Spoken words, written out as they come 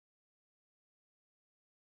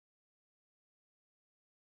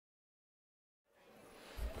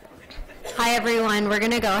Hi everyone, we're going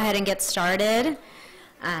to go ahead and get started.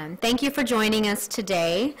 Thank you for joining us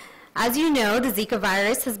today. As you know, the Zika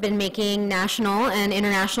virus has been making national and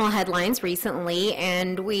international headlines recently,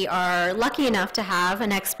 and we are lucky enough to have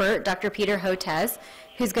an expert, Dr. Peter Hotez,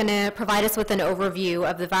 who's going to provide us with an overview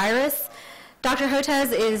of the virus. Dr.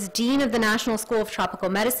 Hotez is Dean of the National School of Tropical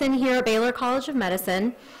Medicine here at Baylor College of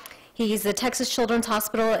Medicine. He's the Texas Children's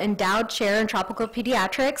Hospital Endowed Chair in Tropical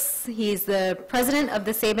Pediatrics. He's the president of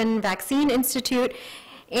the Sabin Vaccine Institute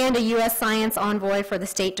and a U.S. Science Envoy for the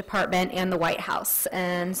State Department and the White House.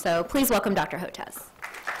 And so please welcome Dr. Hotez.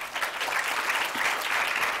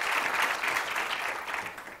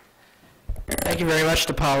 Thank you very much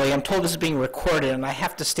to Polly. I'm told this is being recorded, and I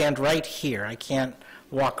have to stand right here. I can't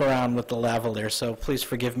walk around with the lavalier, so please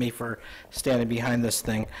forgive me for standing behind this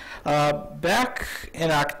thing. Back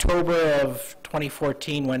in October of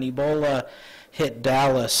 2014, when Ebola hit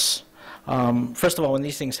Dallas, first of all, when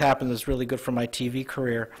these things happen, it's really good for my TV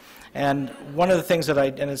career. And one of the things that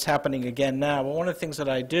and it's happening again now, but one of the things that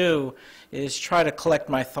I do is try to collect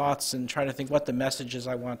my thoughts and try to think what the messages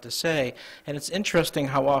I want to say. And it's interesting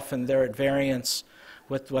how often they're at variance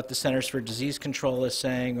with what the Centers for Disease Control is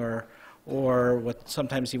saying, or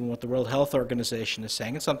sometimes even what the World Health Organization is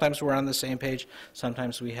saying. And sometimes we're on the same page,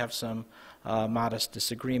 sometimes we have some modest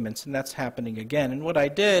disagreements, and that's happening again. And what I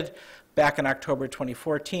did back in October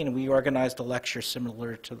 2014, we organized a lecture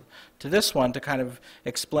similar to this one to kind of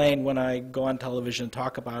explain, when I go on television and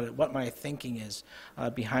talk about it, what my thinking is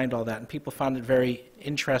behind all that. And people found it very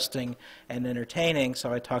interesting and entertaining,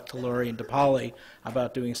 so I talked to Lori and to Polly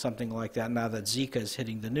about doing something like that now that Zika is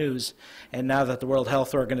hitting the news, and now that the World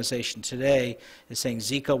Health Organization today is saying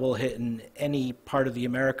Zika will hit in any part of the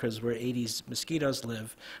Americas where Aedes mosquitoes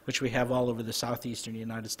live, which we have all over the southeastern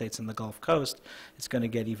United States and the Gulf Coast. It's going to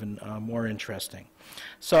get even more interesting.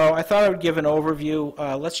 So I thought I would give an overview.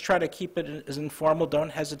 Let's try to keep it as informal. Don't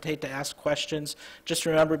hesitate to ask questions. Just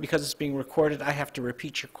remember, because it's being recorded, I have to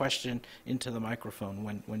repeat your question into the microphone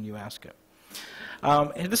when you ask it.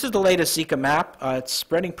 And this is the latest Zika map. It's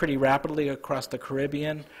spreading pretty rapidly across the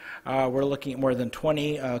Caribbean. We're looking at more than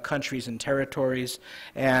 20 countries and territories,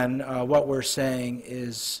 and what we're saying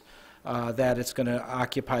is that it's going to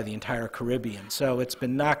occupy the entire Caribbean. So it's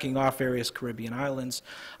been knocking off various Caribbean islands.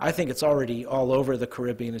 I think it's already all over the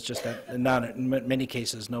Caribbean. It's just that in many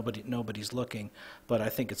cases nobody's looking, but I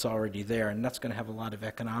think it's already there, and that's going to have a lot of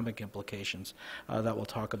economic implications that we'll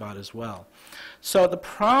talk about as well. So the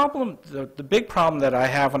problem, the big problem that I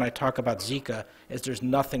have when I talk about Zika is there's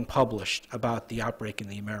nothing published about the outbreak in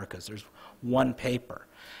the Americas. There's one paper.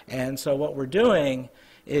 And so what we're doing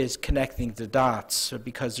is connecting the dots,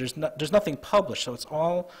 because there's nothing published, so it's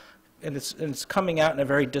all, and it's coming out in a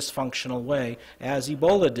very dysfunctional way, as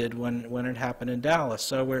Ebola did when it happened in Dallas.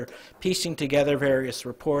 So we're piecing together various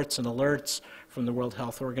reports and alerts from the World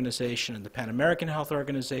Health Organization and the Pan American Health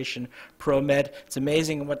Organization, ProMed. It's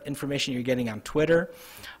amazing what information you're getting on Twitter,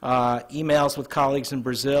 emails with colleagues in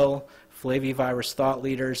Brazil. Flavivirus thought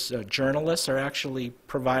leaders, journalists are actually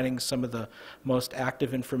providing some of the most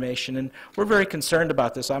active information, and we're very concerned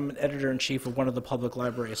about this. I'm an editor-in-chief of one of the public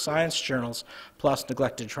library of science journals, PLOS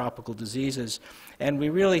Neglected Tropical Diseases, and we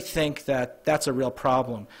really think that that's a real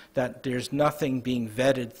problem, that there's nothing being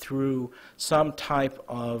vetted through some type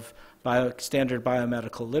of standard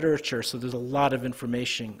biomedical literature, so there's a lot of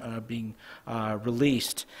information being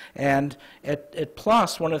released. And at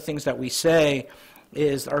PLOS, one of the things that we say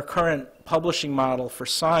is our current publishing model for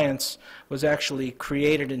science was actually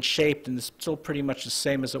created and shaped, and is still pretty much the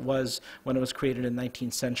same as it was when it was created in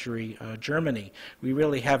 19th century Germany. We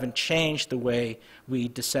really haven't changed the way we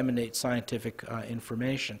disseminate scientific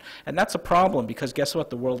information. And that's a problem, because guess what?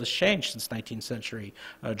 The world has changed since 19th century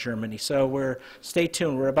Germany. So stay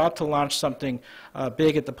tuned. We're about to launch something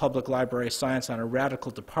big at the Public Library of Science on a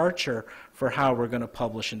radical departure for how we're going to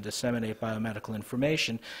publish and disseminate biomedical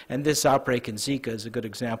information. And this outbreak in Zika is a good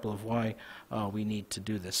example of why we need to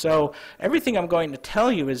do this. So everything I'm going to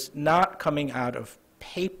tell you is not coming out of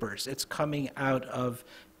papers. It's coming out of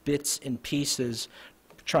bits and pieces,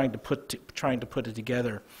 trying to put it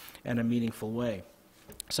together in a meaningful way.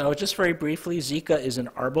 So just very briefly, Zika is an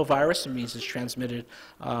arbovirus. It means it's transmitted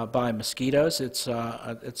by mosquitoes. It's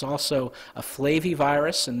also a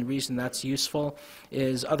flavivirus, and the reason that's useful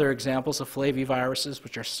is other examples of flaviviruses,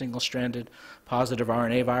 which are single-stranded positive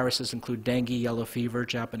RNA viruses, include dengue, yellow fever,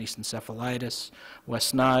 Japanese encephalitis,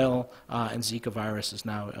 West Nile, and Zika virus is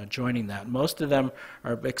now joining that. Most of them,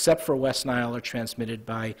 except for West Nile, are transmitted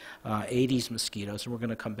by Aedes mosquitoes, and we're going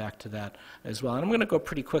to come back to that as well. And I'm going to go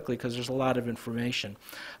pretty quickly because there's a lot of information.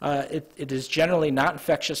 It is generally not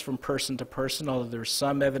infectious from person to person, although there's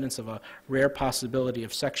some evidence of a rare possibility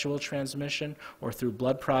of sexual transmission or through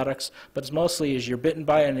blood products. But it's mostly as you're bitten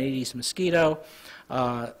by an Aedes mosquito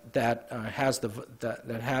that has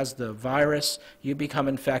the virus, you become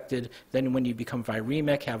infected. Then when you become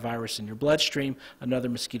viremic, have virus in your bloodstream, another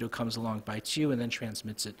mosquito comes along, bites you, and then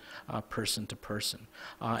transmits it person to person.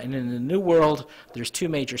 And in the New World, there's two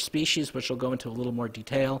major species, which we'll go into a little more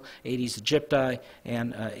detail, Aedes aegypti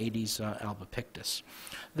and Aedes albopictus.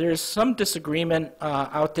 There's some disagreement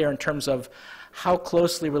out there in terms of how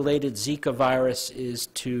closely related Zika virus is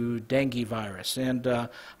to dengue virus. And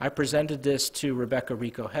I presented this to Rebecca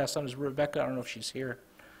Rico-Hess. Rebecca, I don't know if she's here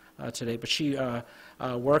today, but she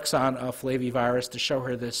works on flavivirus to show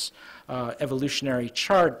her this evolutionary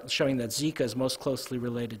chart showing that Zika is most closely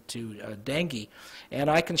related to dengue. And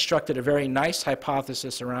I constructed a very nice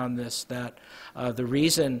hypothesis around this, that the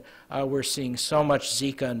reason we're seeing so much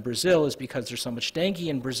Zika in Brazil is because there's so much dengue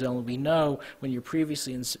in Brazil, and we know when you're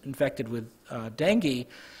previously infected with dengue,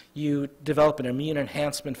 you develop an immune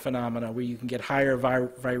enhancement phenomena where you can get higher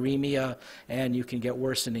viremia and you can get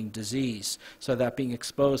worsening disease. So that being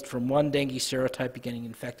exposed from one dengue serotype and getting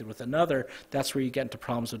infected with another, that's where you get into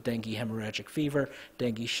problems with dengue hemorrhagic fever,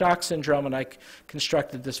 dengue shock syndrome, and I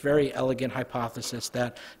constructed this very elegant hypothesis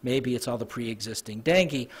that maybe it's all the pre-existing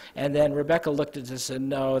dengue. And then Rebecca looked at this and said,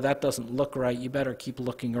 no, that doesn't look right. You better keep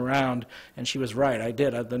looking around. And she was right. I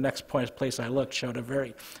did. The next place I looked showed a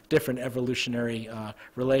very different evolutionary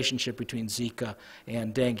relationship between Zika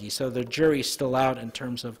and dengue. So the jury's still out in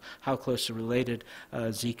terms of how closely related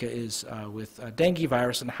Zika is with dengue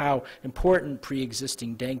virus and how important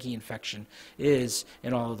pre-existing dengue infection is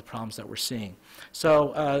in all of the problems that we're seeing.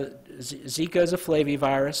 So Zika is a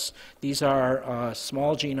flavivirus. These are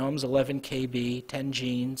small genomes, 11 kb, 10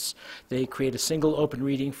 genes. They create a single open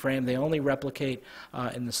reading frame. They only replicate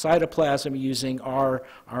in the cytoplasm using our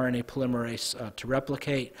RNA polymerase to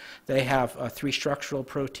replicate. They have 3 structural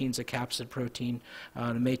proteins, a capsid protein,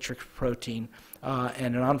 a matrix protein,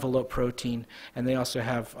 and an envelope protein, and they also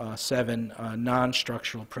have 7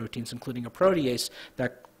 non-structural proteins, including a protease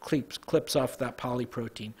that clips off that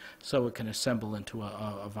polyprotein so it can assemble into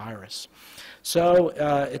a virus. So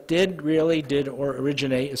it really did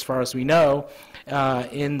originate, as far as we know,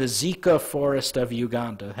 in the Zika forest of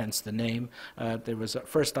Uganda, hence the name. There was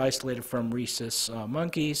first isolated from rhesus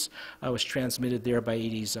monkeys, was transmitted there by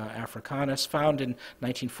Aedes africanus, found in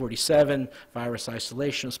 1947. Virus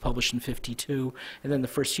isolation was published in 1952, and then the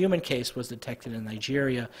first human case was detected in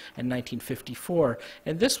Nigeria in 1954.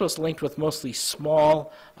 And this was linked with mostly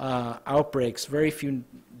small outbreaks. Very few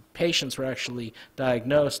patients were actually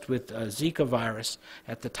diagnosed with Zika virus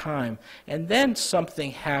at the time. And then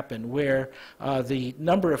something happened where the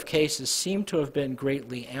number of cases seemed to have been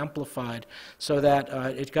greatly amplified, so that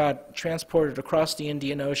it got transported across the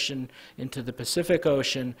Indian Ocean into the Pacific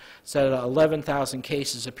Ocean, so that 11,000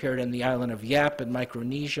 cases appeared in the island of Yap in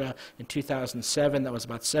Micronesia in 2007. That was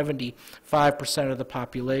about 75% of the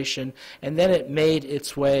population. And then it made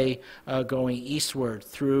its way going eastward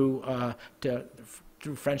through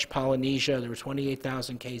French Polynesia. There were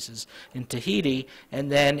 28,000 cases in Tahiti,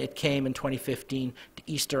 and then it came in 2015 to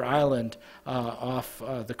Easter Island off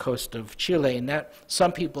the coast of Chile. And that,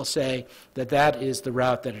 some people say that that is the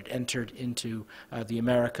route that it entered into the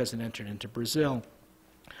Americas and entered into Brazil.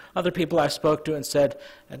 Other people I spoke to and said,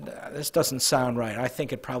 this doesn't sound right. I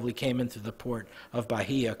think it probably came in through the port of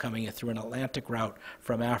Bahia, coming in through an Atlantic route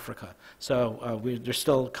from Africa. So there's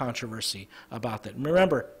still controversy about that. And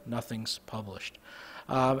remember, nothing's published.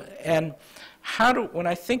 And when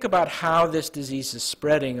I think about how this disease is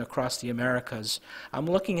spreading across the Americas, I'm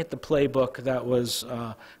looking at the playbook that was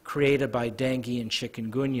created by dengue and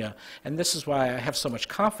chikungunya. And this is why I have so much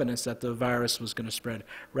confidence that the virus was going to spread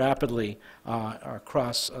rapidly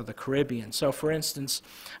across the Caribbean. So for instance,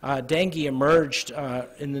 dengue emerged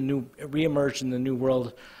reemerged in the New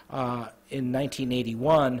World in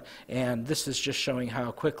 1981, and this is just showing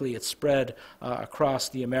how quickly it spread across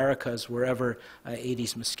the Americas wherever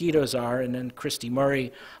Aedes mosquitoes are. And then Christy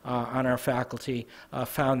Murray on our faculty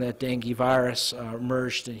found that dengue virus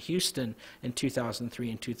emerged in Houston in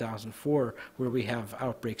 2003 and 2004, where we have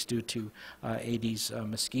outbreaks due to Aedes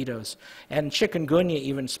mosquitoes. And chikungunya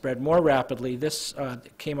even spread more rapidly. This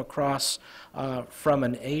came across from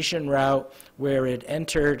an Asian route where it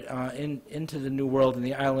entered into the New World in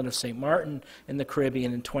the island of St. Martin in the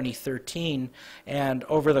Caribbean in 2013, and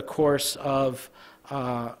over the course of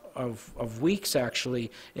weeks,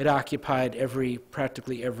 actually, it occupied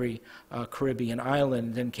practically every Caribbean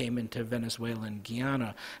island, then came into Venezuela and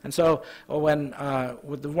Guyana. And so when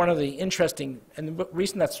one of the interesting, and the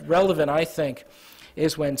reason that's relevant, I think,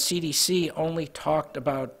 is when CDC only talked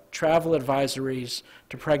about travel advisories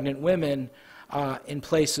to pregnant women in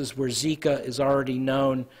places where Zika is already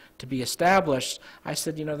known to be established. I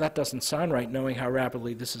said, you know, that doesn't sound right, knowing how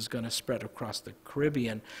rapidly this is going to spread across the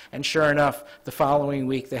Caribbean. And sure enough, the following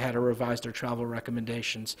week they had to revise their travel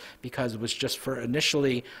recommendations because it was just for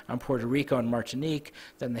initially on Puerto Rico and Martinique,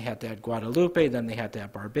 then they had to add Guadalupe, then they had to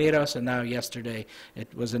add Barbados, and now yesterday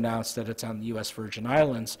it was announced that it's on the U.S. Virgin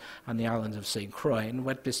Islands, on the islands of St. Croix. And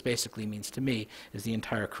what this basically means to me is the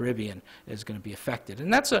entire Caribbean is going to be affected.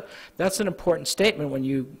 And that's an important statement when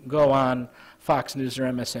you go on Fox News or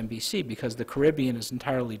MSNBC, because the Caribbean is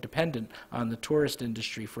entirely dependent on the tourist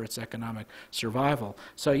industry for its economic survival.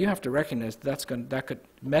 So you have to recognize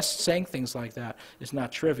saying things like that is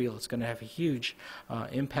not trivial. It's going to have a huge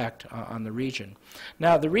impact on the region.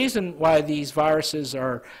 Now, the reason why these viruses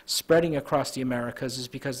are spreading across the Americas is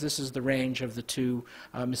because this is the range of the two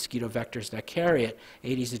mosquito vectors that carry it,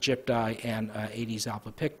 Aedes aegypti and Aedes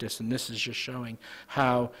albopictus. And this is just showing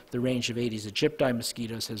how the range of Aedes aegypti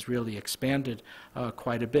mosquitoes has really expanded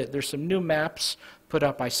quite a bit. There's some new maps put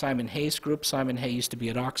up by Simon Hay's group. Simon Hay used to be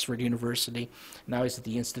at Oxford University. Now he's at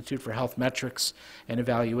the Institute for Health Metrics and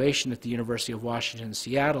Evaluation at the University of Washington in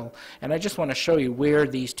Seattle. And I just want to show you where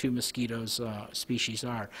these two mosquitoes species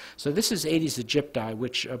are. So this is Aedes aegypti,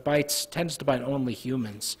 which tends to bite only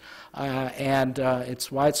humans.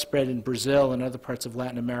 It's widespread in Brazil and other parts of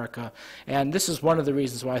Latin America. And this is one of the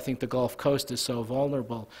reasons why I think the Gulf Coast is so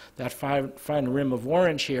vulnerable. That fine rim of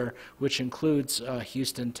orange here, which includes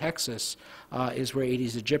Houston, Texas, is where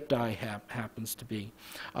Aedes aegypti happens to be.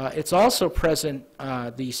 It's also present,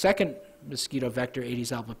 the second mosquito vector,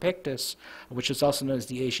 Aedes albopictus, which is also known as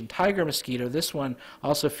the Asian tiger mosquito. This one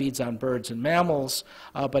also feeds on birds and mammals,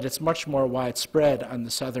 but it's much more widespread on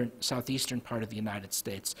the southeastern part of the United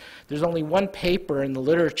States. There's only one paper in the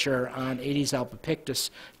literature on Aedes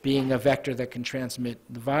albopictus being a vector that can transmit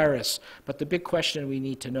the virus, but the big question we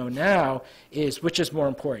need to know now is which is more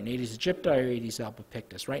important, Aedes aegypti or Aedes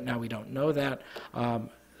albopictus? Right now we don't know that.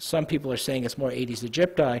 Some people are saying it's more Aedes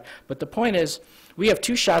aegypti, but the point is we have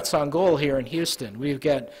two shots on goal here in Houston. We've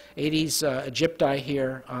got Aedes aegypti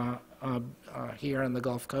here, here on the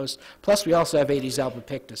Gulf Coast, plus we also have Aedes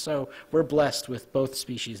albopictus, so we're blessed with both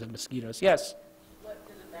species of mosquitoes. Yes? What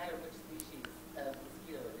does it matter which species of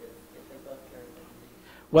mosquito it is if they both carry the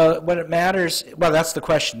disease? Well, what it matters, well, that's the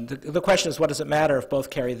question. The question is, what does it matter if both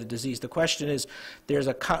carry the disease? The question is, there's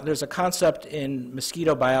a concept in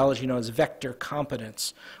mosquito biology known as vector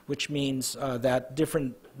competence, which means that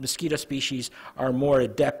different mosquito species are more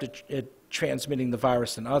adept at transmitting the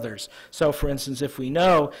virus than others. So, for instance, if we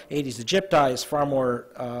know Aedes aegypti is far more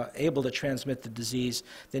able to transmit the disease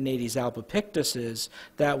than Aedes albopictus is,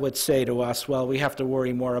 that would say to us, well, we have to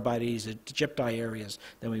worry more about Aedes aegypti areas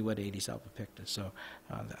than we would Aedes albopictus. So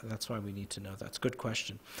that's why we need to know. That's a good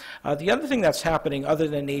question. The other thing that's happening other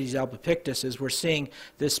than Aedes albopictus is we're seeing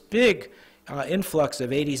this big influx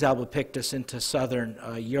of Aedes albopictus into southern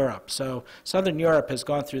Europe. So southern Europe has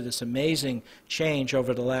gone through this amazing change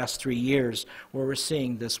over the last 3 years where we're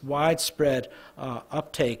seeing this widespread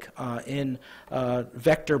uptake in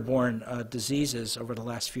vector-borne diseases over the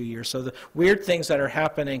last few years. So the weird things that are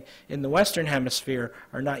happening in the Western Hemisphere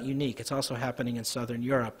are not unique. It's also happening in southern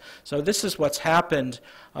Europe. So this is what's happened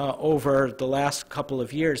over the last couple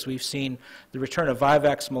of years. We've seen the return of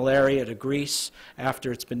Vivax malaria to Greece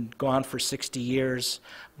after it's been gone for 60 years.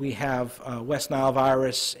 We have West Nile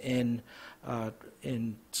virus in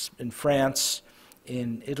France,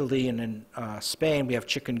 in Italy, and in Spain. We have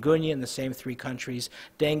chikungunya in the same 3 countries.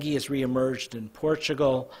 Dengue has reemerged in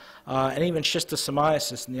Portugal, and even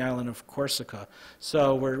schistosomiasis in the island of Corsica.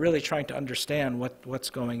 So we're really trying to understand what's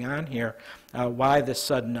going on here, why this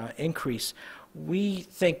sudden increase. We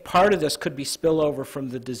think part of this could be spillover from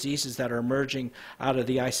the diseases that are emerging out of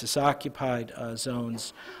the ISIS-occupied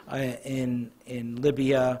zones in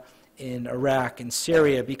Libya, in Iraq, and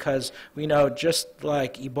Syria, because we know just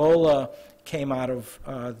like Ebola came out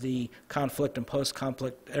of the conflict and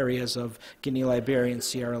post-conflict areas of Guinea, Liberia, and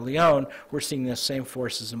Sierra Leone, we're seeing the same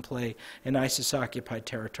forces in play in ISIS-occupied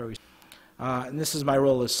territories. And this is my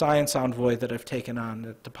role as science envoy that I've taken on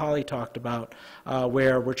that Polly talked about,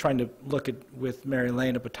 where we're trying to look at, with Mary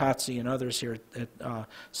Lane Batazzi and others here at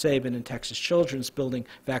Sabin and Texas Children's, building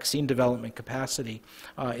vaccine development capacity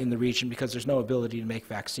in the region, because there's no ability to make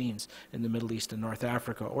vaccines in the Middle East and North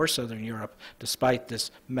Africa or Southern Europe, despite this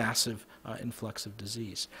massive influx of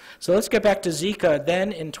disease. So let's get back to Zika.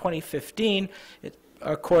 Then in 2015,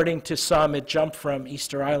 according to some, it jumped from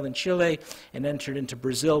Easter Island, Chile, and entered into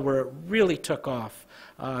Brazil, where it really took off.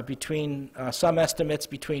 between some estimates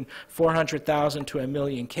between 400,000 to 1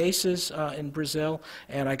 million cases in Brazil,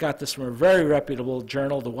 and I got this from a very reputable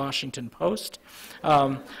journal, the Washington Post.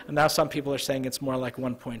 And now some people are saying it's more like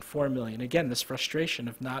 1.4 million. Again, this frustration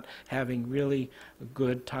of not having really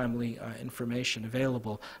good, timely information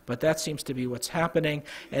available. But that seems to be what's happening.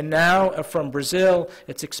 And now from Brazil,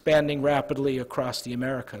 it's expanding rapidly across the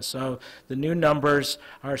Americas. So the new numbers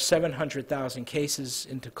are 700,000 cases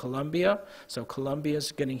into Colombia. So Colombia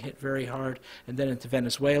is getting hit very hard, and then into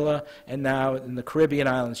Venezuela. And now in the Caribbean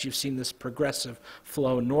islands, you've seen this progressive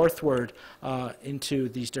flow northward into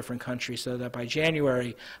these different countries, so that by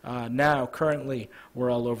January, now currently,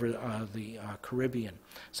 we're all over the Caribbean.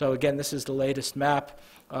 So again, this is the latest map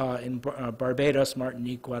in Barbados,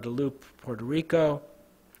 Martinique, Guadeloupe, Puerto Rico.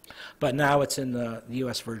 But now it's in the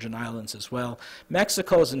U.S. Virgin Islands as well.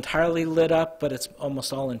 Mexico is entirely lit up, but it's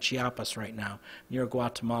almost all in Chiapas right now, near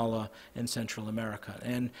Guatemala and Central America.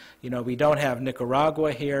 And, you know, we don't have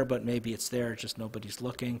Nicaragua here, but maybe it's there, just nobody's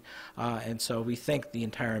looking. And so we think the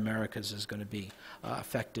entire Americas is going to be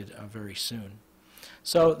affected very soon.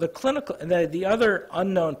 So the clinical, the other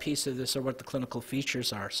unknown piece of this are what the clinical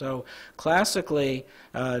features are. So classically,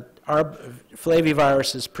 our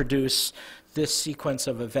flaviviruses produce this sequence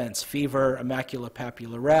of events: fever, a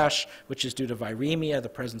maculopapular rash, which is due to viremia, the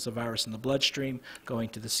presence of virus in the bloodstream going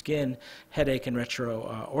to the skin, headache and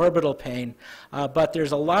retroorbital pain. But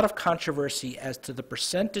there's a lot of controversy as to the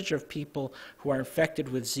percentage of people who are infected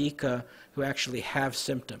with Zika who actually have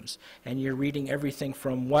symptoms. And you're reading everything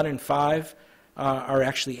from 1 in 5 are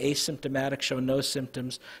actually asymptomatic, show no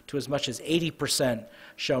symptoms, to as much as 80%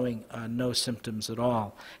 showing no symptoms at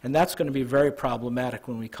all. And that's going to be very problematic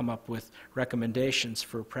when we come up with recommendations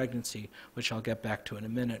for pregnancy, which I'll get back to in a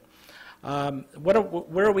minute.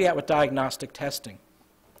 Where are we at with diagnostic testing?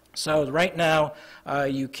 So right now,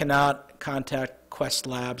 you cannot contact Quest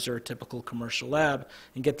Labs or a typical commercial lab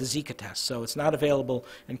and get the Zika test. So it's not available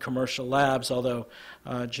in commercial labs, although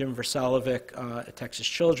Jim Versalovic at Texas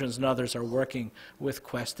Children's and others are working with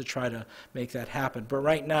Quest to try to make that happen. But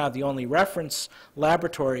right now, the only reference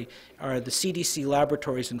laboratory are the CDC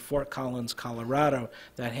laboratories in Fort Collins, Colorado,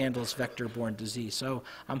 that handles vector-borne disease. So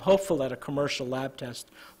I'm hopeful that a commercial lab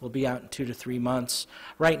test will be out in 2 to 3 months.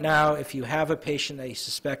 Right now, if you have a patient that you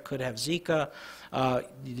suspect could have Zika,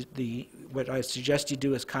 what I suggest you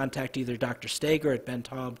do is contact either Dr. Steger at Ben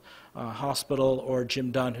Taub Hospital or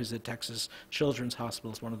Jim Dunn, who's at Texas Children's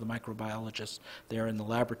Hospital, is one of the microbiologists there in the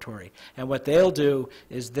laboratory. And what they'll do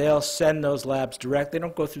is they'll send those labs direct. They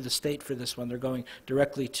don't go through the state for this one. They're going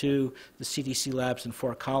directly to the CDC labs in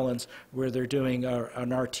Fort Collins, where they're doing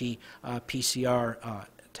an RT-PCR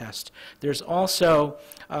test. There's also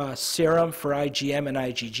serum for IgM and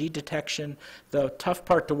IgG detection. The tough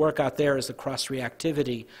part to work out there is the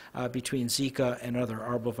cross-reactivity between Zika and other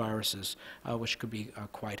arboviruses, which could be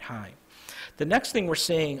quite high. The next thing we're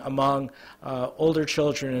seeing among older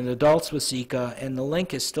children and adults with Zika, and the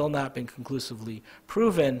link has still not been conclusively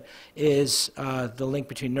proven, is the link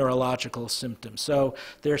between neurological symptoms. So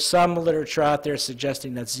there's some literature out there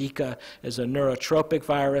suggesting that Zika is a neurotropic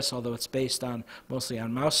virus, although it's based on mostly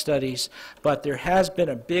on mouse studies. But there has been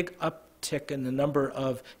a big uptick in the number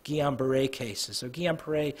of Guillain-Barré cases. So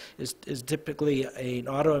Guillain-Barré is typically an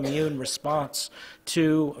autoimmune response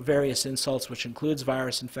to various insults, which includes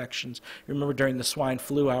virus infections. Remember during the swine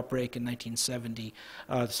flu outbreak in 1970,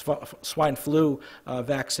 the swine flu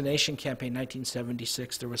vaccination campaign in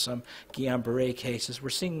 1976, there were some Guillain-Barré cases. We're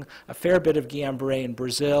seeing a fair bit of Guillain-Barré in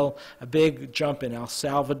Brazil, a big jump in El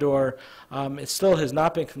Salvador. It still has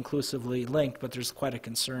not been conclusively linked, but there's quite a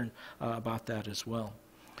concern about that as well.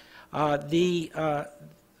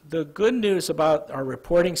 The good news about our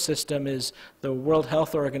reporting system is the World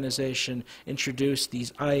Health Organization introduced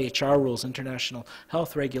these IHR rules, International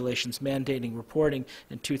Health Regulations, mandating reporting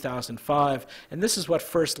in 2005. And this is what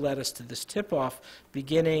first led us to this tip-off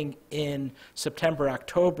beginning in September,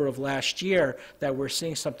 October of last year, that we're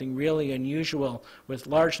seeing something really unusual with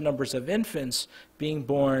large numbers of infants being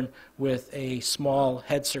born with a small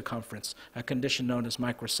head circumference, a condition known as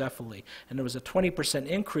microcephaly. And there was a 20%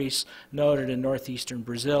 increase noted in northeastern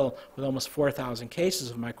Brazil with almost 4,000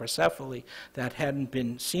 cases of microcephaly that hadn't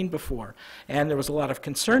been seen before. And there was a lot of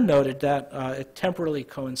concern noted that it temporarily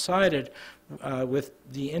coincided with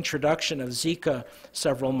the introduction of Zika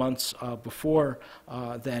several months before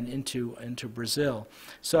then into Brazil.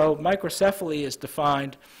 So microcephaly is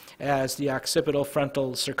defined as the occipital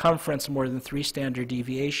frontal circumference more than 3 standard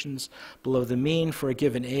deviations below the mean for a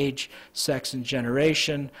given age, sex, and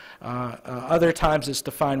generation. Other times it's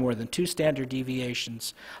defined more than 2 standard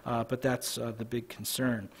deviations, but that's the big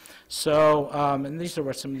concern. So, and these are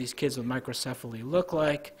what some of these kids with microcephaly look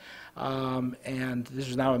like. And this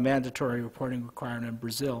is now a mandatory reporting requirement in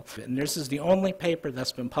Brazil. And this is the only paper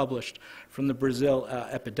that's been published from the Brazil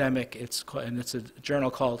epidemic. It's a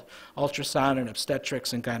journal called Ultrasound and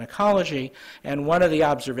Obstetrics and Gynecology. And one of the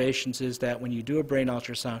observations is that when you do a brain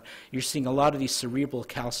ultrasound, you're seeing a lot of these cerebral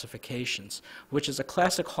calcifications, which is a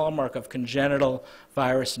classic hallmark of congenital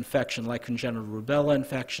virus infection, like congenital rubella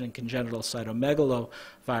infection and congenital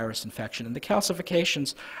cytomegalovirus infection. And the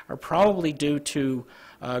calcifications are probably due to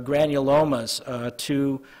granulomas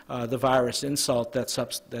to the virus insult that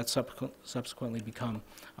subsequently become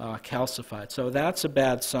calcified. So that's a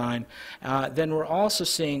bad sign. Then we're also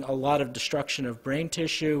seeing a lot of destruction of brain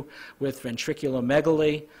tissue with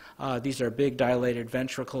ventriculomegaly. These are big dilated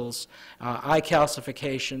ventricles, eye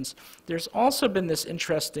calcifications. There's also been this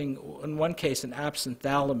interesting, in one case, an absent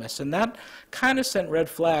thalamus, and that kind of sent red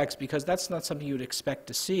flags because that's not something you would expect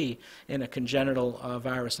to see in a congenital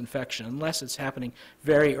virus infection unless it's happening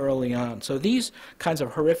very early on. So these kinds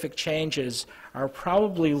of horrific changes are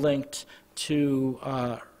probably linked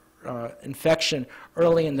to infection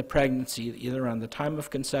early in the pregnancy, either on the time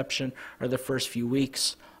of conception or the first few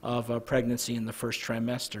weeks of pregnancy in the first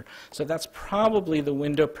trimester. So that's probably the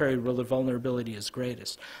window period where the vulnerability is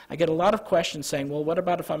greatest. I get a lot of questions saying, well, what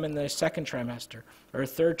about if I'm in the second trimester or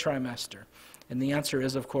third trimester? And the answer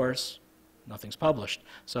is, of course, nothing's published.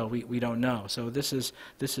 So we don't know. So this is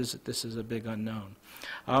a big unknown.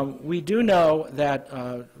 We do know that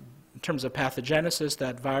in terms of pathogenesis,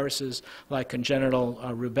 that viruses like congenital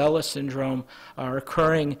rubella syndrome are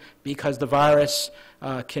occurring because the virus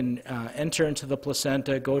can enter into the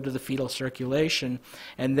placenta, go to the fetal circulation,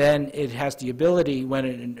 and then it has the ability, when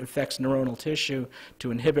it affects neuronal tissue, to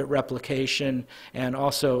inhibit replication and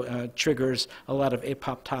also triggers a lot of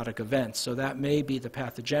apoptotic events. So that may be the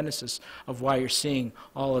pathogenesis of why you're seeing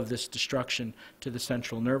all of this destruction to the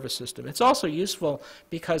central nervous system. It's also useful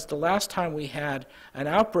because the last time we had an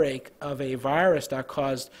outbreak of a virus that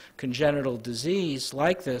caused congenital disease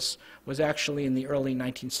like this was actually in the early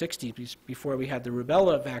 1960s, before we had the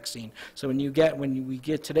rubella vaccine. So when we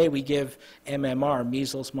give today, we give MMR,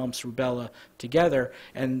 measles, mumps, rubella together,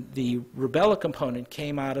 and the rubella component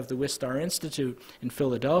came out of the Wistar Institute in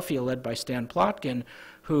Philadelphia, led by Stan Plotkin,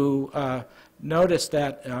 who noticed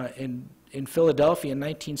that in Philadelphia in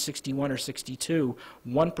 1961 or 62,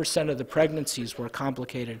 1% of the pregnancies were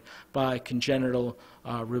complicated by congenital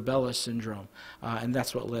rubella syndrome, and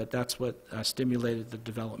that's what stimulated the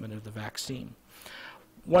development of the vaccine.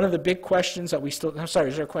 One of the big questions that we still, I'm sorry,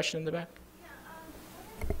 is there a question in the back?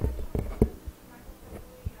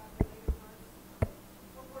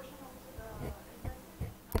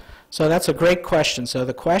 So that's a great question. So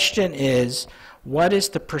the question is, what is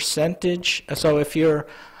the percentage, so if you're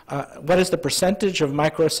what is the percentage of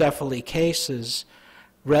microcephaly cases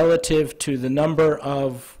relative to the number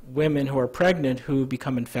of women who are pregnant who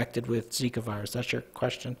become infected with Zika virus? That's your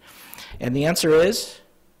question. And the answer is,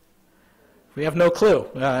 we have no clue.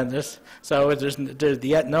 So there's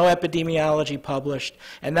yet no epidemiology published,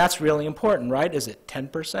 and that's really important, right? Is it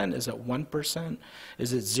 10%? Is it 1%?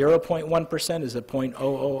 Is it 0.1%? Is it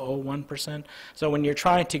 0.0001%? So when you're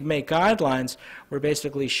trying to make guidelines, we're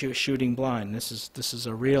basically shooting blind. This is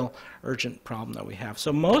a real urgent problem that we have.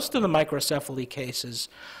 So most of the microcephaly cases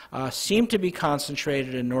seem to be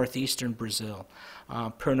concentrated in northeastern Brazil,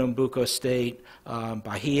 Pernambuco State,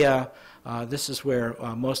 Bahia. This is where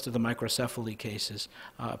most of the microcephaly cases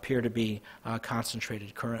appear to be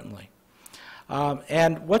concentrated currently.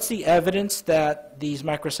 And what's the evidence that these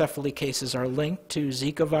microcephaly cases are linked to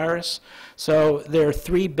Zika virus? So there are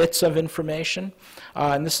 3 bits of information,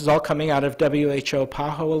 and this is all coming out of WHO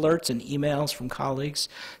PAHO alerts and emails from colleagues.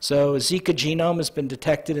 So Zika genome has been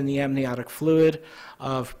detected in the amniotic fluid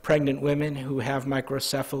of pregnant women who have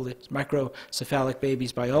microcephalic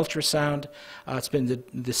babies by ultrasound. It's been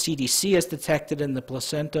the CDC has detected in the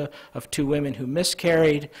placenta of 2 women who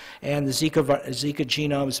miscarried, and the Zika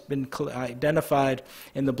genome has been identified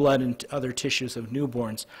in the blood and other tissues of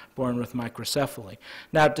newborns born with microcephaly.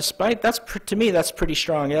 Now, despite to me, that's pretty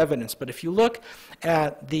strong evidence. But if you look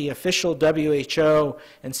at the official WHO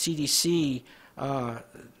and CDC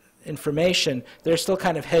information, they're still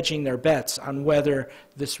kind of hedging their bets on whether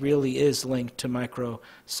this really is linked to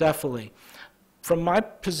microcephaly. From my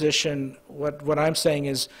position, what I'm saying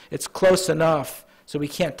is it's close enough So we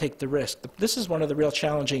can't take the risk. This is one of the real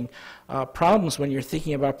challenging problems when you're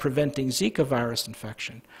thinking about preventing Zika virus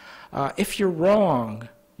infection. If you're wrong,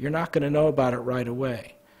 you're not going to know about it right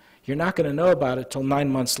away. You're not going to know about it till 9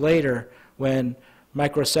 months later when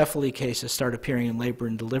microcephaly cases start appearing in labor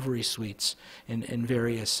and delivery suites in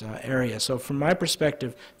various areas. So from my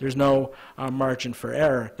perspective, there's no margin for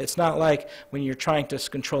error. It's not like when you're trying to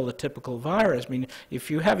control a typical virus. I mean, if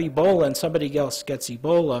you have Ebola and somebody else gets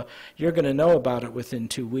Ebola, you're going to know about it within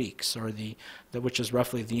 2 weeks, or which is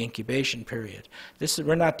roughly the incubation period.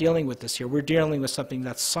 We're not dealing with this here. We're dealing with something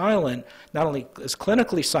that's silent, not only is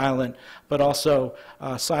clinically silent, but also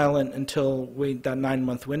silent until that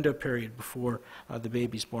 9-month window period before the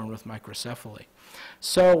baby's born with microcephaly.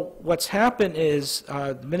 So what's happened is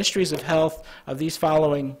the ministries of health of these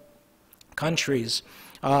following countries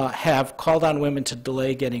have called on women to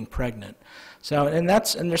delay getting pregnant. So, and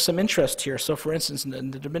there's some interest here. So, for instance,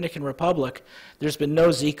 in the Dominican Republic, there's been no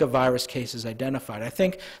Zika virus cases identified. I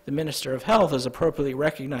think the Minister of Health has appropriately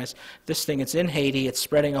recognized this thing. It's in Haiti. It's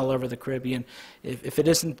spreading all over the Caribbean. If it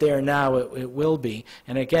isn't there now, it will be.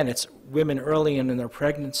 And again, it's women early in their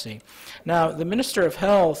pregnancy. Now, the Minister of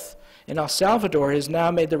Health in El Salvador has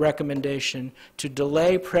now made the recommendation to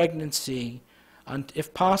delay pregnancy,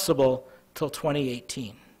 if possible, till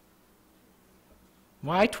 2018.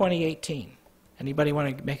 Why 2018? Anybody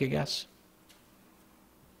want to make a guess?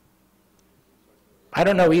 I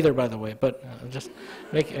don't know either, by the way, but just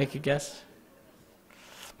make a guess.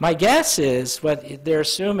 My guess is what they're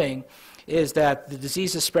assuming is that the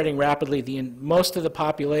disease is spreading rapidly. Most of the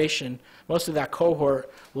population, most of that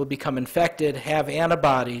cohort will become infected, have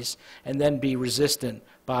antibodies, and then be resistant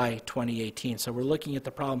by 2018. So we're looking at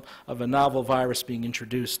the problem of a novel virus being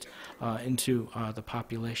introduced into the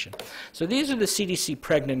population. So these are the CDC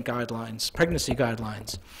pregnancy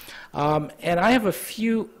guidelines. And I have a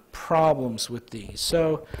few problems with these.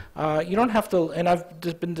 So you don't have to, and I've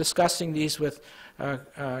been discussing these with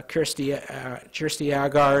Kirsty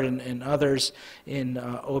Agard and others in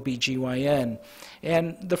OBGYN.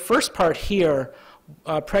 And the first part here,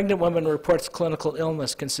 pregnant woman reports clinical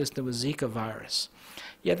illness consistent with Zika virus.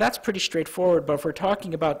 Yeah, that's pretty straightforward, but if we're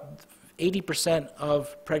talking about 80%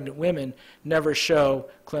 of pregnant women never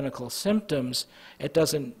show clinical symptoms, it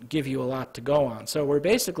doesn't give you a lot to go on. So we're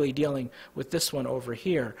basically dealing with this one over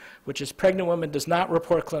here, which is pregnant woman does not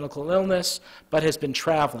report clinical illness, but has been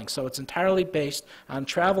traveling. So it's entirely based on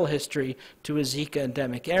travel history to a Zika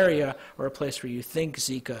endemic area or a place where you think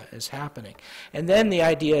Zika is happening. And then the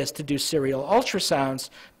idea is to do serial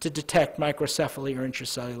ultrasounds to detect microcephaly or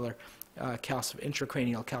intracellular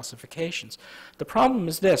intracranial calcifications. The problem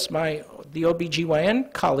is this. The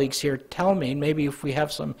OBGYN colleagues here tell me, and maybe if we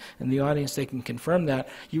have some in the audience they can confirm that,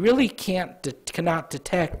 you really cannot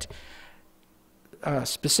detect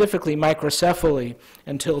specifically microcephaly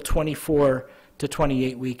until 24 to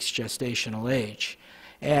 28 weeks gestational age.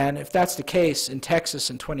 And if that's the case in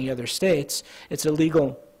Texas and 20 other states, it's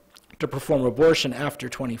illegal to perform abortion after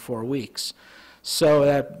 24 weeks. So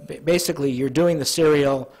that basically you're doing the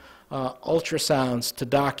serial ultrasounds to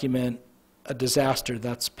document a disaster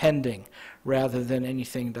that's pending rather than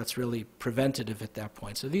anything that's really preventative at that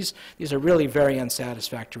point. So these are really very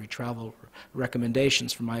unsatisfactory travel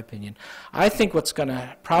recommendations, from my opinion. I think what's going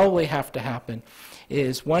to probably have to happen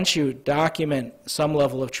is once you document some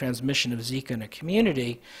level of transmission of Zika in a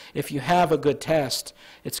community, if you have a good test,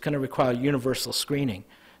 it's going to require universal screening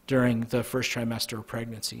during the first trimester of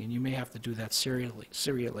pregnancy, and you may have to do that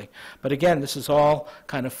serially. But again, this is all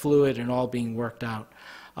kind of fluid and all being worked out.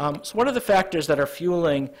 So what are the factors that are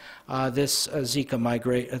fueling this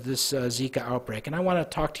Zika outbreak? And I want to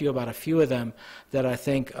talk to you about a few of them that I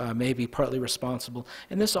think may be partly responsible.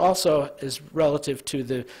 And this also is relative to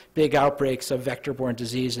the big outbreaks of vector-borne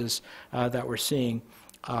diseases that we're seeing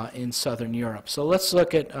in Southern Europe. So let's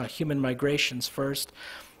look at human migrations first.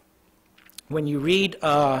 When you read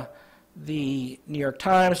the New York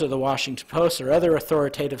Times or the Washington Post or other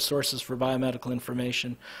authoritative sources for biomedical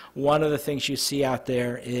information, one of the things you see out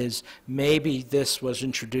there is maybe this was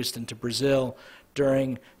introduced into Brazil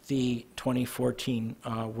during the 2014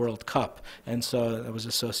 World Cup, and so it was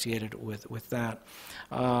associated with that.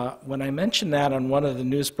 When I mentioned that on one of the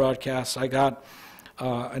news broadcasts, I got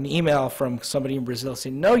an email from somebody in Brazil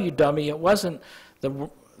saying, "No, you dummy, it wasn't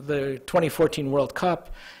the 2014 World Cup,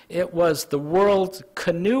 it was the World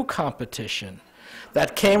Canoe Competition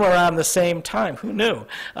that came around the same time." Who knew?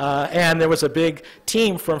 And there was a big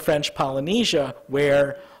team from French Polynesia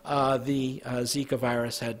where the Zika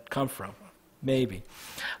virus had come from, maybe.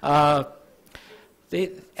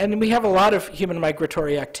 And we have a lot of human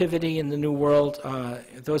migratory activity in the New World.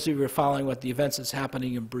 Those of you who are following what the events that's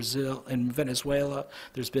happening in Brazil, in Venezuela,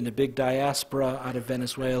 there's been a big diaspora out of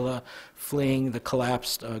Venezuela fleeing the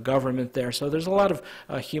collapsed government there. So there's a lot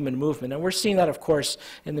of human movement. And we're seeing that, of course,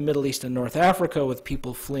 in the Middle East and North Africa with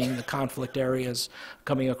people fleeing the conflict areas,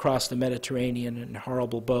 coming across the Mediterranean in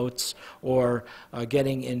horrible boats, or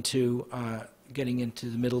getting into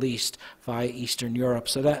the Middle East via Eastern Europe.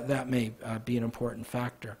 So that may be an important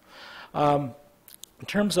factor. In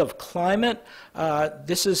terms of climate,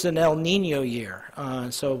 this is an El Nino year.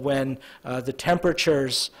 So when the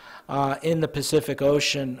temperatures in the Pacific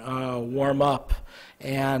Ocean warm up,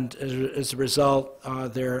 and as a result,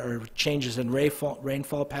 there are changes in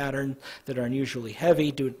rainfall pattern that are unusually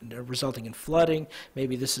heavy, resulting in flooding.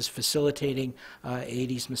 Maybe this is facilitating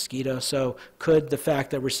Aedes mosquito. So could the fact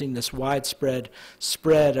that we're seeing this widespread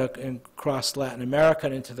spread across Latin America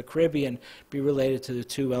and into the Caribbean be related to the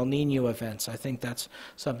two El Nino events? I think that's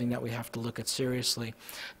something that we have to look at seriously.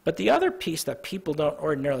 But the other piece that people don't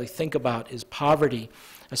ordinarily think about is poverty,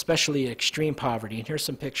 especially extreme poverty. And here's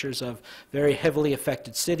some pictures of very heavily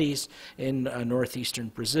affected cities in northeastern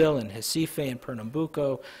Brazil, in Recife, in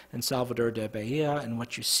Pernambuco, and Salvador de Bahia. And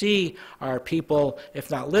what you see are people, if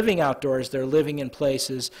not living outdoors, they're living in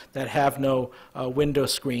places that have no window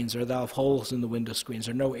screens, or that have holes in the window screens,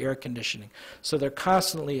 or no air conditioning. So they're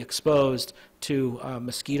constantly exposed to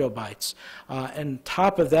mosquito bites. And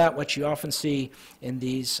top of that, what you often see in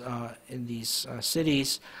these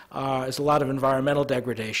cities is a lot of environmental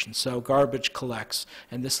degradation. So garbage collects,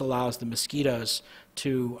 and this allows the mosquitoes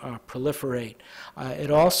to proliferate.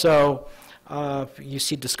 It also, you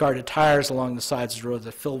see discarded tires along the sides of the road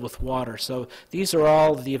that fill with water. So these are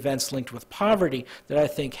all the events linked with poverty that I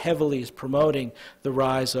think heavily is promoting the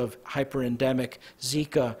rise of hyperendemic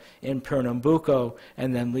Zika in Pernambuco,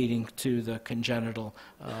 and then leading to the congenital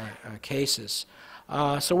cases.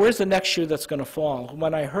 So where's the next shoe that's going to fall?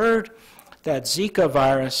 When I heard that Zika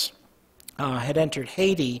virus had entered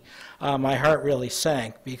Haiti, my heart really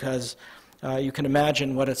sank, because you can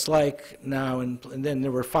imagine what it's like now. And then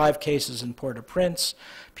there were 5 cases in Port-au-Prince,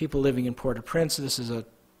 people living in Port-au-Prince. This is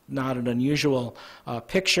not an unusual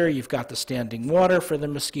picture. You've got the standing water for the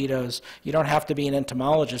mosquitoes. You don't have to be an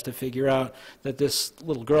entomologist to figure out that this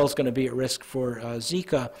little girl is going to be at risk for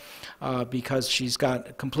Zika because she's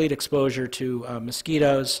got complete exposure to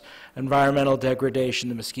mosquitoes, environmental degradation.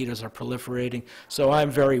 The mosquitoes are proliferating. So I'm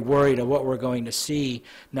very worried of what we're going to see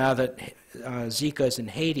now that Zika is in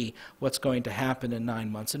Haiti, what's going to happen in 9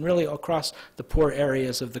 months. And really across the poor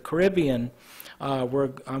areas of the Caribbean,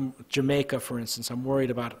 Jamaica, for instance, I'm worried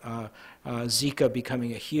about Zika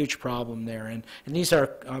becoming a huge problem there. And these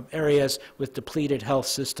are areas with depleted health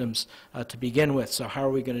systems to begin with. So how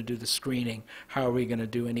are we going to do the screening? How are we going to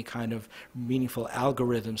do any kind of meaningful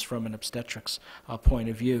algorithms from an obstetrics point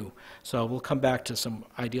of view? So we'll come back to some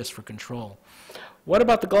ideas for control. What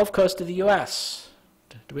about the Gulf Coast of the U.S.?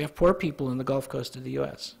 Do we have poor people in the Gulf Coast of the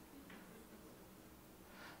U.S.?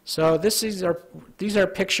 So these are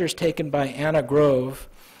pictures taken by Anna Grove,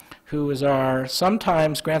 who is our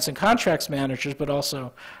sometimes grants and contracts managers, but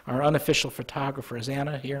also our unofficial photographer. Is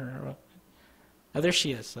Anna here? Oh, there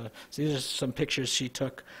she is. So these are some pictures she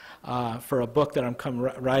took for a book that I'm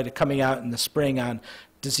coming out in the spring on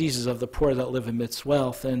diseases of the poor that live amidst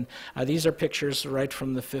wealth. And these are pictures right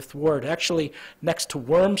from the 5th Ward, actually next to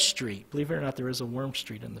Worm Street. Believe it or not, there is a Worm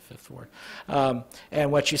Street in the 5th Ward.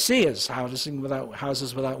 And what you see is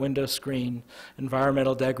houses without window screen,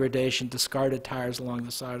 environmental degradation, discarded tires along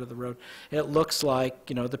the side of the road. It looks like,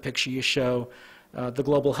 you know, the picture you show, the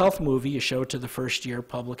global health movie you show to the first-year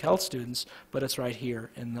public health students, but it's right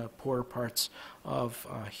here in the poorer parts of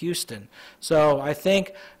Houston. So I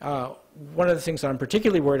think one of the things that I'm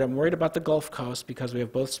particularly I'm worried about the Gulf Coast because we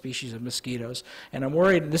have both species of mosquitoes, and I'm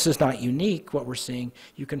worried, this is not unique, what we're seeing.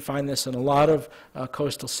 You can find this in a lot of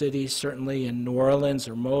coastal cities, certainly in New Orleans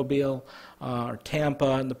or Mobile or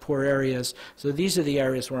Tampa and the poor areas. So these are the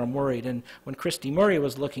areas where I'm worried. And when Christy Murray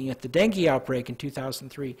was looking at the dengue outbreak in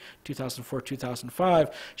 2003, 2004, 2005,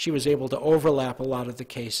 she was able to overlap a lot of the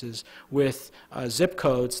cases with zip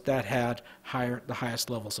codes that had the highest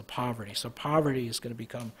levels of poverty. So poverty is going to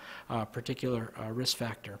become a particular risk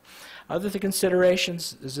factor. Other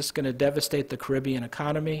considerations, is this going to devastate the Caribbean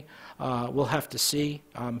economy? We'll have to see.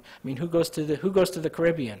 I mean, who goes to the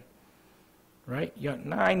Caribbean? Right?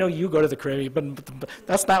 I know you go to the Caribbean, but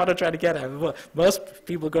that's not what I'm trying to get at. Most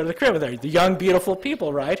people go to the Caribbean. They're the young, beautiful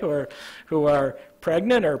people, right, who are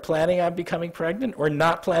pregnant or planning on becoming pregnant or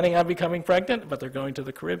not planning on becoming pregnant, but they're going to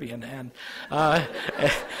the Caribbean.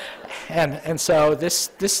 And so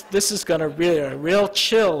this is going to really a real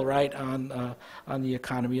chill, right, on the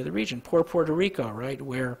economy of the region. Poor Puerto Rico, right,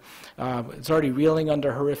 where it's already reeling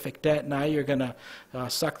under horrific debt. Now you're going to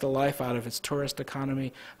suck the life out of its tourist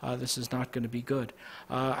economy. This is not going to be good.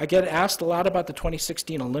 I get asked a lot about the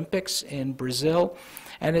 2016 Olympics in Brazil.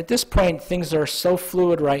 And at this point, things are so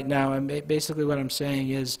fluid right now, and basically what I'm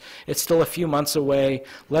saying is it's still a few months away.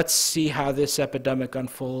 Let's see how this epidemic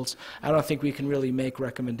unfolds. I don't think we can really make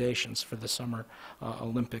recommendations for the Summer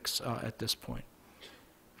Olympics at this point.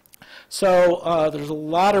 So there's a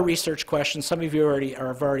lot of research questions. Some of you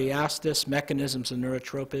have already asked this, mechanisms of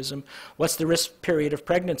neurotropism. What's the risk period of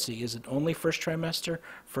pregnancy? Is it only first trimester,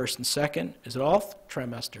 first and second? Is it all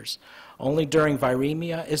trimesters? Only during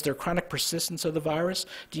viremia? Is there chronic persistence of the virus?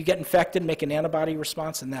 Do you get infected, make an antibody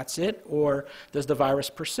response, and that's it? Or does the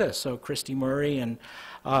virus persist? So Christy Murray and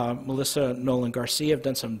Melissa Nolan-Garcia have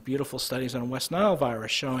done some beautiful studies on West Nile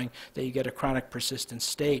virus showing that you get a chronic persistent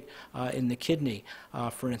state in the kidney,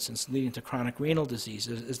 for instance, leading to chronic renal disease.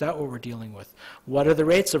 Is that what we're dealing with? What are the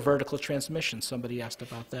rates of vertical transmission? Somebody asked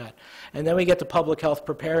about that. And then we get to public health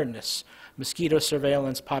preparedness, mosquito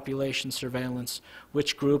surveillance, population surveillance,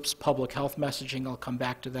 which groups, public health messaging, I'll come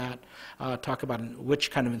back to that, talk about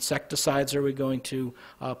which kind of insecticides are we going to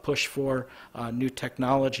push for, new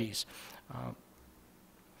technologies.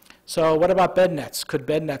 So what about bed nets? Could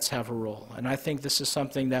bed nets have a role? And I think this is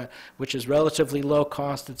something which is relatively low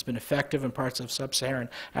cost. It's been effective in parts of sub-Saharan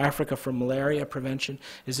Africa for malaria prevention.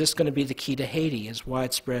 Is this going to be the key to Haiti, is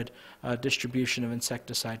widespread distribution of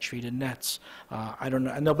insecticide-treated nets? I don't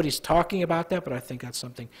know. Nobody's talking about that, but I think that's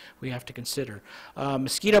something we have to consider.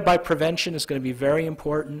 Mosquito bite prevention is going to be very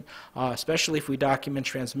important, especially if we document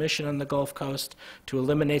transmission on the Gulf Coast, to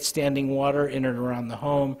eliminate standing water in and around the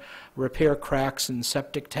home, repair cracks in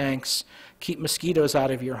septic tanks, keep mosquitoes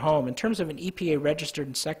out of your home. In terms of an EPA-registered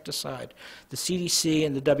insecticide, the CDC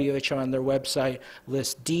and the WHO on their website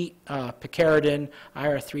list DEET, picaridin,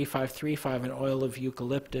 IR3535, and oil of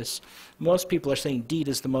eucalyptus. Most people are saying DEET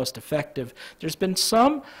is the most effective. There's been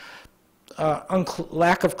some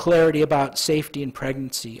lack of clarity about safety in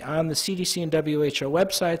pregnancy. On the CDC and WHO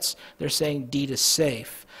websites, they're saying DEET is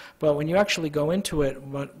safe. But when you actually go into it,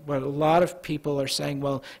 what a lot of people are saying,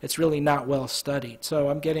 well, it's really not well studied. So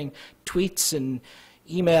I'm getting tweets and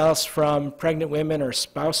emails from pregnant women or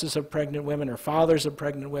spouses of pregnant women or fathers of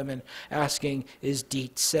pregnant women asking, is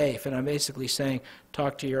DEET safe? And I'm basically saying,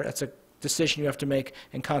 that's a decision you have to make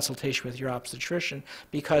in consultation with your obstetrician,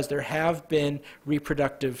 because there have been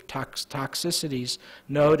reproductive toxicities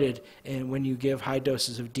noted when you give high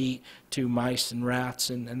doses of DEET to mice and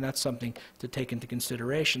rats, and that's something to take into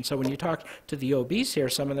consideration. So when you talk to the OBs here,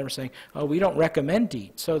 some of them are saying, oh, we don't recommend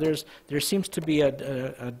DEET. So there seems to be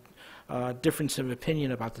a difference of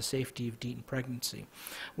opinion about the safety of DEET in pregnancy.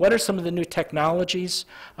 What are some of the new technologies?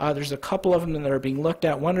 There's a couple of them that are being looked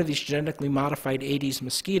at. One are these genetically modified Aedes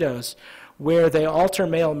mosquitoes, where they alter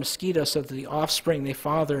male mosquitoes so that the offspring they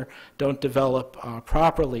father don't develop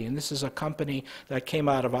properly. And this is a company that came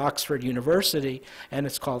out of Oxford University, and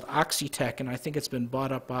it's called Oxitec, and I think it's been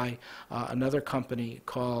bought up by another company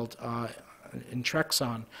called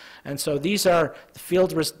Intrexon. And so these are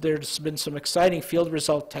the there's been some exciting field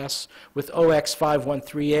result tests with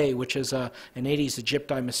OX513A, which is an Aedes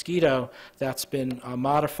aegypti mosquito that's been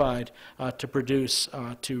modified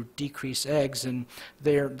to decrease eggs. And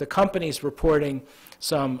the company's reporting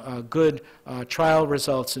some good trial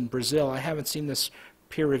results in Brazil. I haven't seen this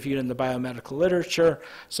peer-reviewed in the biomedical literature,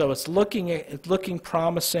 so it's looking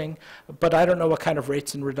promising, but I don't know what kind of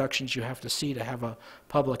rates and reductions you have to see to have a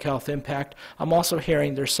public health impact. I'm also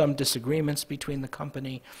hearing there's some disagreements between the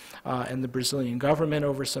company and the Brazilian government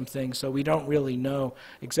over some things, so we don't really know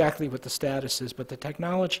exactly what the status is, but the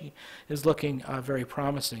technology is looking very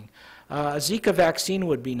promising. A Zika vaccine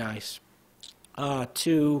would be nice.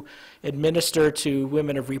 To administer to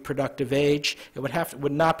women of reproductive age. It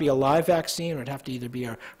would not be a live vaccine. It would have to either be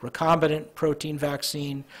a recombinant protein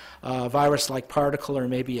vaccine, a virus-like particle, or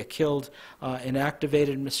maybe a killed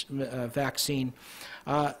inactivated vaccine.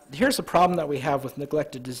 Here's a problem that we have with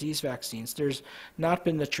neglected disease vaccines. There's not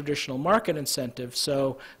been the traditional market incentive,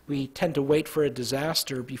 so we tend to wait for a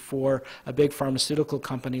disaster before a big pharmaceutical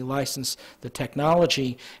company licenses the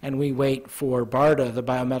technology, and we wait for BARDA, the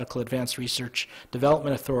Biomedical Advanced Research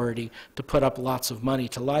Development Authority, to put up lots of money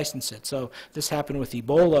to license it. So this happened with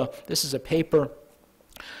Ebola. This is a paper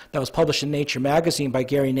that was published in Nature magazine by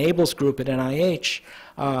Gary Nabel's group at NIH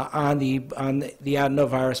on the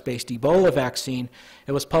adenovirus-based Ebola vaccine.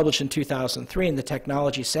 It was published in 2003, and the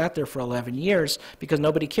technology sat there for 11 years because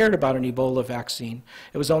nobody cared about an Ebola vaccine.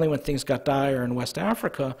 It was only when things got dire in West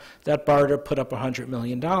Africa that BARDA put up $100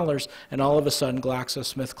 million, and all of a sudden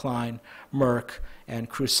GlaxoSmithKline, Merck, and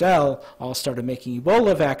Crucell all started making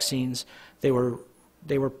Ebola vaccines. They were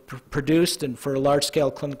produced and for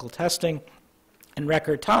large-scale clinical testing in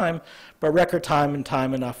record time, but record time and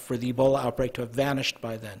time enough for the Ebola outbreak to have vanished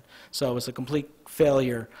by then. So it was a complete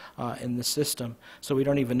failure in the system. So we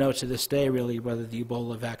don't even know to this day really whether the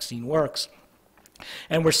Ebola vaccine works.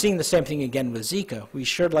 And we're seeing the same thing again with Zika. We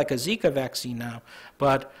should like a Zika vaccine now,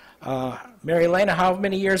 but Mary Elena, how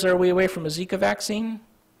many years are we away from a Zika vaccine?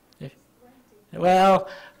 Well,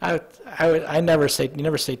 I never say, you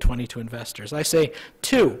never say 20 to investors. I say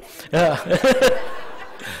 2.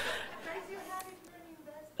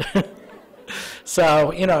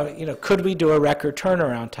 So, could we do a record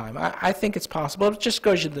turnaround time? I think it's possible. It just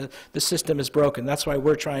goes you the system is broken. That's why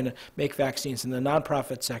we're trying to make vaccines in the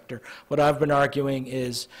nonprofit sector. What I've been arguing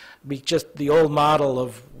is just the old model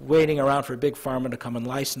of waiting around for big pharma to come and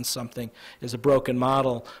license something is a broken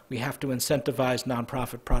model. We have to incentivize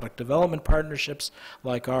nonprofit product development partnerships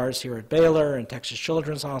like ours here at Baylor and Texas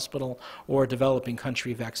Children's Hospital, or developing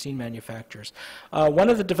country vaccine manufacturers. One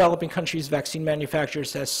of the developing countries' vaccine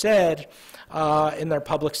manufacturers has said in their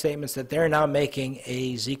public statements that they're now making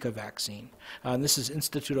a Zika vaccine. And this is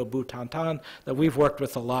Instituto Butantan that we've worked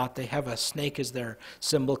with a lot. They have a snake as their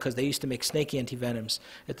symbol because they used to make snake antivenoms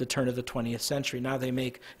at the turn of the 20th century. Now they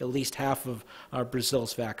make at least half of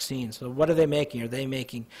Brazil's vaccines. So what are they making? Are they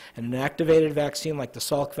making an inactivated vaccine like the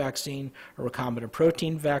Salk vaccine, a recombinant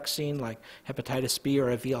protein vaccine like hepatitis B,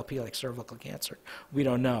 or a VLP like cervical cancer? We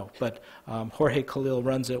don't know, but Jorge Khalil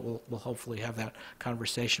runs it. We'll hopefully have that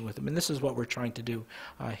conversation with him. And this is what we're trying to do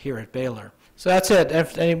here at Baylor. So that's it.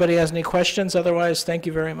 If anybody has any questions, otherwise, thank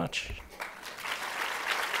you very much.